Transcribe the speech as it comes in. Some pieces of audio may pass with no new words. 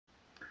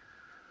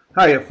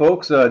Hiya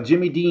folks,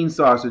 Jimmy Dean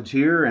Sausage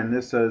here, and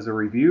this is a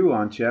review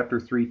on Chapter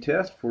 3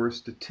 test for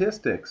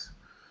statistics.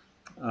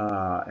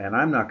 And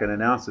I'm not going to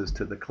announce this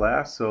to the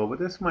class, but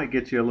this might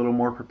get you a little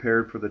more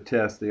prepared for the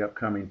test, the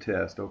upcoming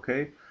test,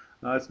 okay?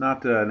 It's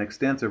not an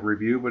extensive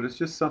review, but it's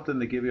just something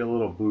to give you a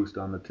little boost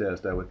on the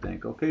test, I would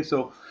think. Okay,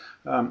 so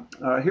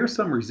here's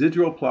some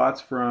residual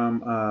plots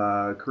from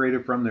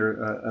created from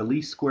their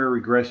least square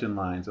regression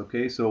lines.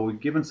 Okay, so we've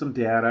given some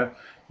data,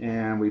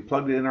 and we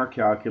plugged it in our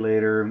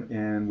calculator,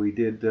 and we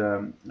did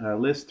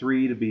list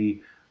 3 to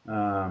be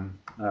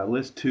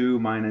list 2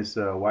 minus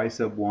y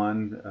sub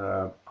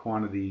 1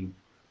 quantity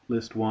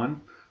list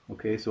 1.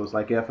 Okay, so it's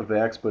like f of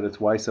x, but it's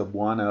y sub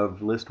 1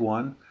 of list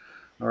 1.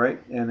 All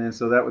right, and then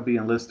so that would be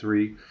in list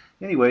 3.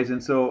 Anyways,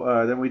 and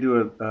so then we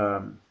do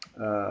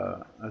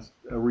a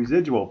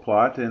residual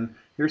plot, and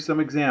here's some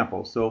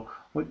examples. So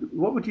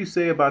what would you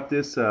say about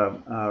this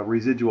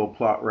residual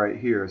plot right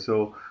here?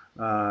 So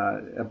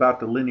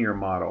about the linear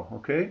model,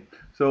 okay?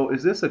 So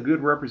is this a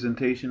good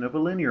representation of a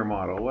linear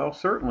model? Well,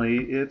 certainly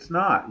it's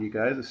not, you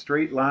guys. A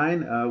straight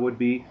line would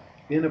be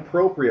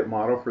inappropriate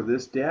model for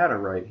this data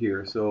right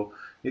here. So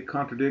it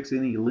contradicts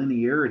any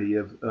linearity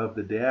of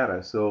the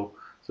data. So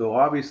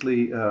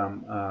obviously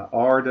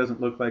R doesn't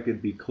look like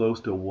it'd be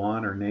close to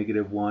 1 or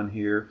negative 1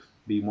 here.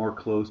 Be more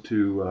close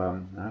to,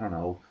 I don't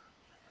know,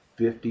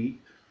 50,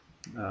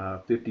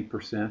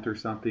 50% or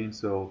something.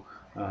 So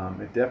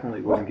it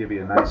definitely wouldn't give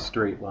you a nice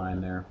straight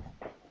line there.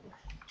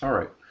 All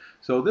right,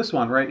 so this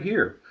one right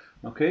here.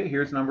 Okay,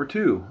 here's number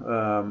 2.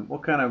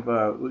 What kind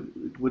of,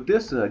 would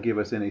this give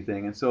us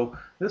anything? And so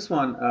this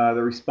one,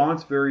 the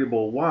response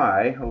variable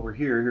y over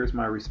here, here's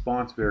my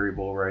response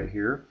variable right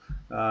here.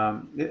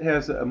 It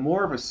has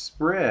more of a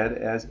spread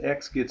as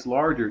x gets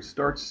larger. It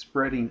starts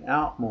spreading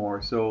out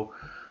more. So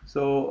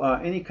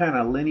any kind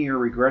of linear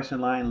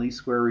regression line, least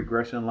square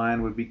regression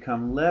line would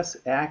become less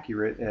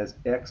accurate as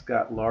x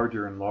got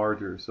larger and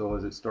larger. So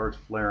as it starts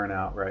flaring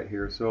out right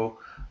here. So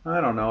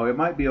I don't know, it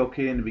might be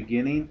okay in the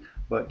beginning,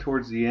 but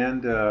towards the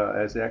end,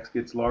 as x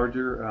gets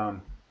larger,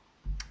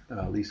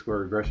 least square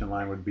regression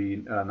line would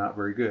be not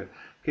very good.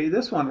 Okay,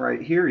 this one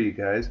right here, you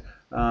guys,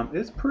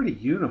 it's pretty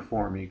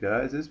uniform, you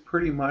guys. It's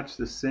pretty much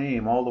the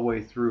same all the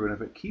way through, and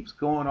if it keeps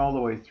going all the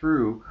way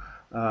through,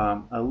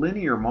 a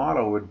linear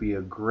model would be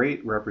a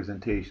great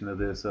representation of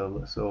this.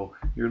 So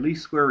your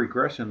least square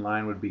regression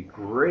line would be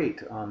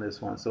great on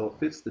this one. So it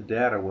fits the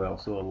data well.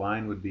 So a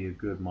line would be a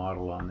good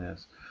model on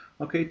this.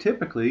 Okay,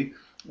 typically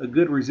a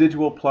good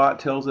residual plot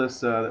tells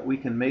us that we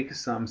can make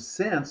some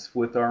sense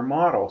with our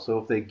model. So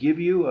if they give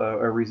you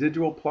a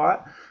residual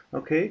plot,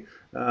 okay,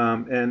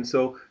 and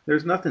so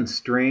there's nothing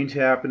strange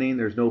happening.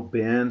 There's no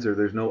bends or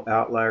there's no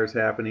outliers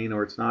happening,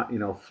 or it's not,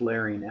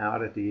 flaring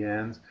out at the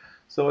ends.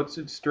 So it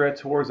should stretch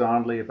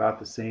horizontally about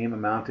the same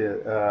amount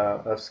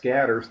of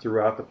scatters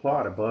throughout the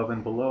plot, above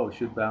and below. It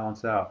should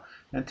balance out.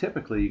 And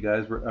typically, you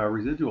guys,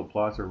 residual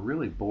plots are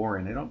really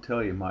boring. They don't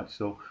tell you much.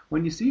 So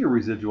when you see a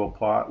residual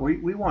plot,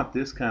 we want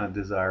this kind of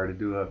desire to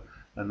do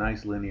a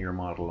nice linear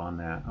model on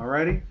that.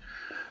 Alrighty?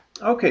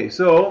 Okay,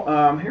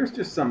 so here's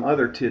just some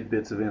other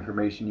tidbits of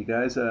information, you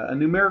guys. A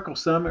numerical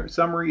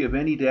summary of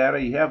any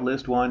data. You have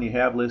list 1, you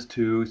have list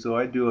 2. So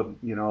I do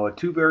a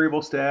 2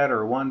 variable stat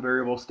or a 1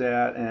 variable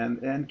stat,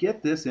 and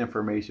get this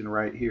information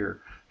right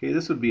here. Okay,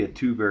 this would be a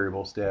 2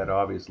 variable stat,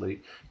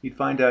 obviously. You'd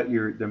find out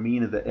the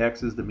mean of the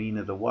x's, the mean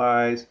of the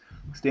y's,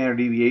 standard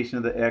deviation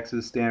of the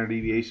x's, standard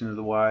deviation of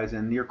the y's,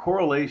 and your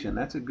correlation.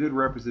 That's a good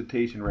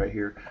representation right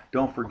here.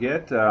 Don't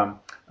forget,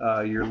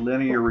 your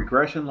linear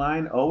regression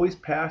line always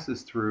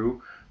passes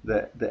through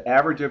the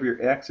average of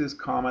your x's,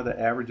 comma, the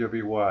average of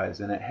your y's,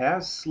 and it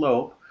has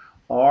slope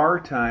r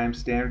times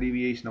standard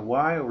deviation of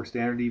y over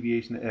standard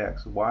deviation of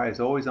x. Y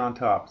is always on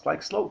top. It's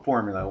like slope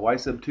formula, y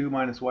sub 2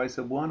 minus y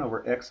sub 1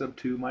 over x sub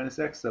 2 minus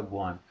x sub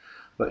 1.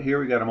 But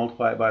here we got to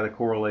multiply it by the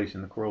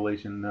correlation. The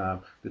correlation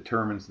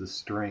determines the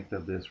strength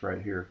of this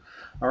right here.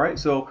 All right,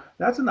 so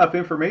that's enough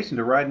information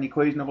to write an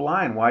equation of a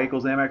line, y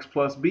equals mx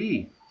plus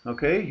b.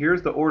 Okay,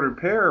 here's the ordered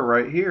pair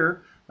right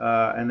here,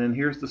 and then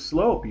here's the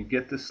slope. You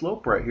get this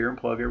slope right here and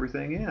plug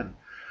everything in.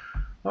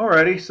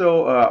 Alrighty,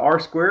 so r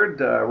squared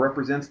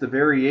represents the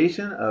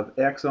variation of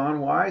x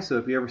on y. So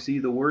if you ever see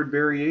the word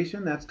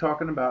variation, that's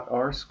talking about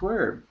r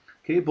squared.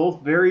 Okay,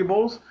 both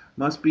variables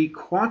must be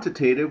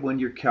quantitative when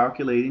you're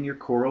calculating your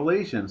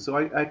correlation. So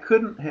I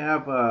couldn't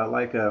have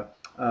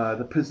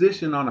the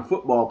position on a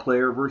football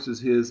player versus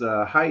his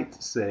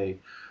height, say,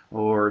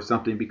 or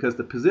something, because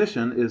the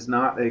position is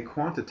not a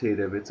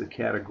quantitative, it's a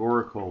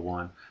categorical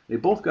one. They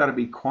both got to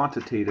be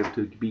quantitative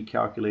to be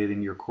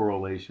calculating your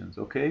correlations,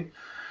 okay?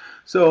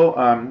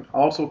 So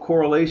also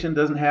correlation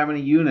doesn't have any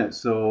units,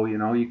 so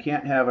you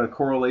can't have a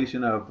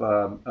correlation of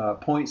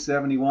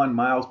 0.71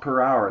 miles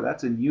per hour.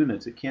 That's in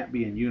units. It can't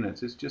be in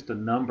units. It's just a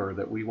number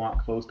that we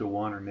want close to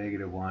 1 or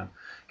negative 1.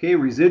 Okay,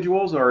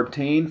 residuals are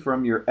obtained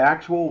from your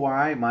actual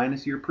y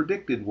minus your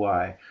predicted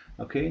y.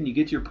 Okay, and you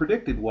get your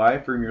predicted y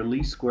from your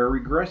least square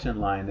regression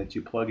line that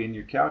you plug in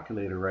your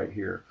calculator right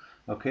here.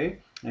 Okay,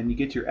 and you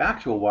get your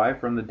actual y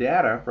from the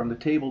data from the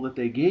table that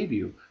they gave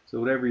you. So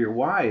whatever your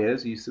y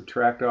is, you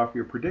subtract off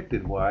your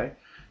predicted y,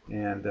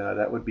 and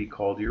that would be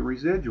called your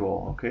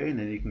residual. Okay, and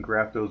then you can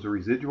graph those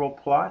residual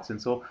plots.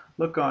 And so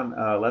look on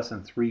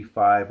lesson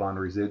 3.5 on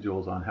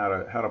residuals, on how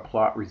to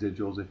plot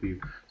residuals if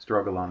you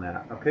struggle on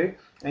that. Okay,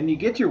 and you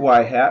get your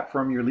y hat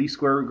from your least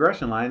square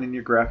regression line in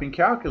your graphing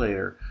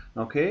calculator.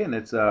 Okay, and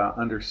it's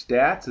under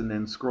stats, and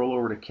then scroll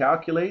over to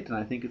calculate, and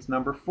I think it's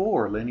number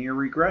 4, linear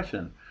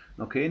regression.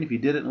 Okay, and if you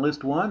did it in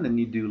list 1, then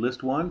you do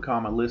list 1,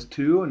 comma, list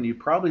 2, and you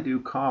probably do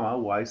comma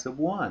y sub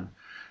 1.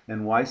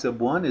 And y sub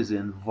 1 is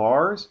in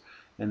vars,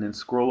 and then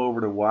scroll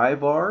over to y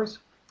vars,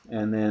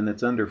 and then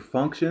it's under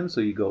function,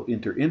 so you go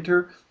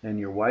enter, and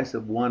your y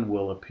sub 1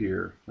 will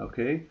appear.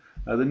 Okay,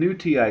 the new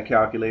TI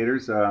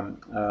calculators,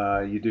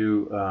 you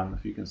do,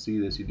 if you can see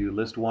this, you do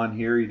list 1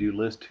 here, you do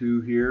list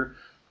 2 here,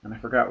 and I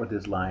forgot what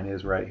this line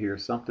is right here,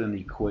 something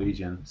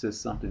equation. It says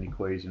something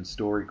equation,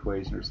 store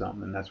equation or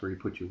something, and that's where you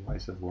put your y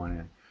sub 1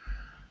 in.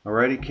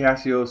 Alrighty,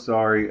 Casio,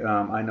 sorry,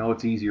 I know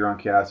it's easier on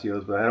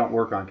Casios, but I don't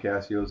work on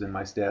Casios in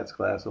my stats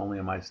class, only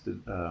in my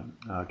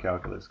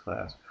calculus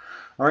class.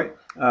 Alright,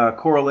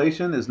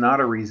 correlation is not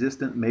a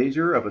resistant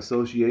measure of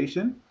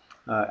association.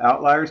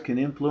 Outliers can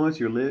influence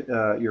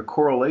your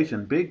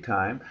correlation big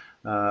time,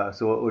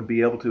 so it would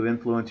be able to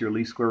influence your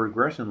least square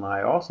regression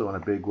line also in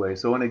a big way.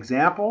 So an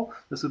example,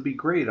 this would be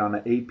great on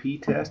an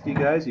AP test, you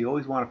guys. You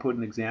always want to put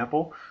an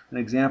example. An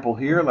example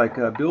here, like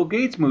Bill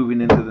Gates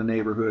moving into the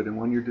neighborhood, and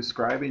when you're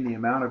describing the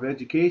amount of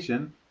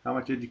education, how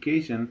much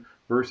education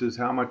versus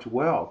how much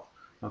wealth,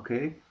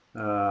 okay?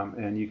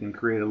 And you can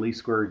create a least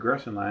square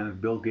regression line. If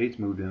Bill Gates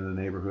moved into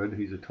the neighborhood,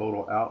 he's a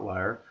total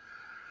outlier.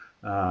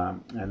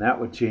 And that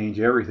would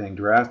change everything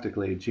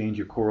drastically. It'd change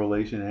your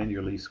correlation and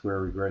your least square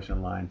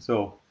regression line.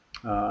 So,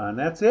 and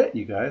that's it,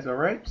 you guys. All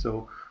right.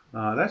 So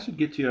that should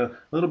get you a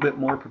little bit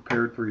more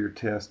prepared for your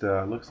test.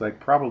 Looks like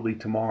probably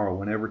tomorrow,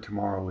 whenever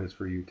tomorrow is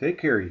for you. Take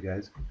care, you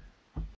guys.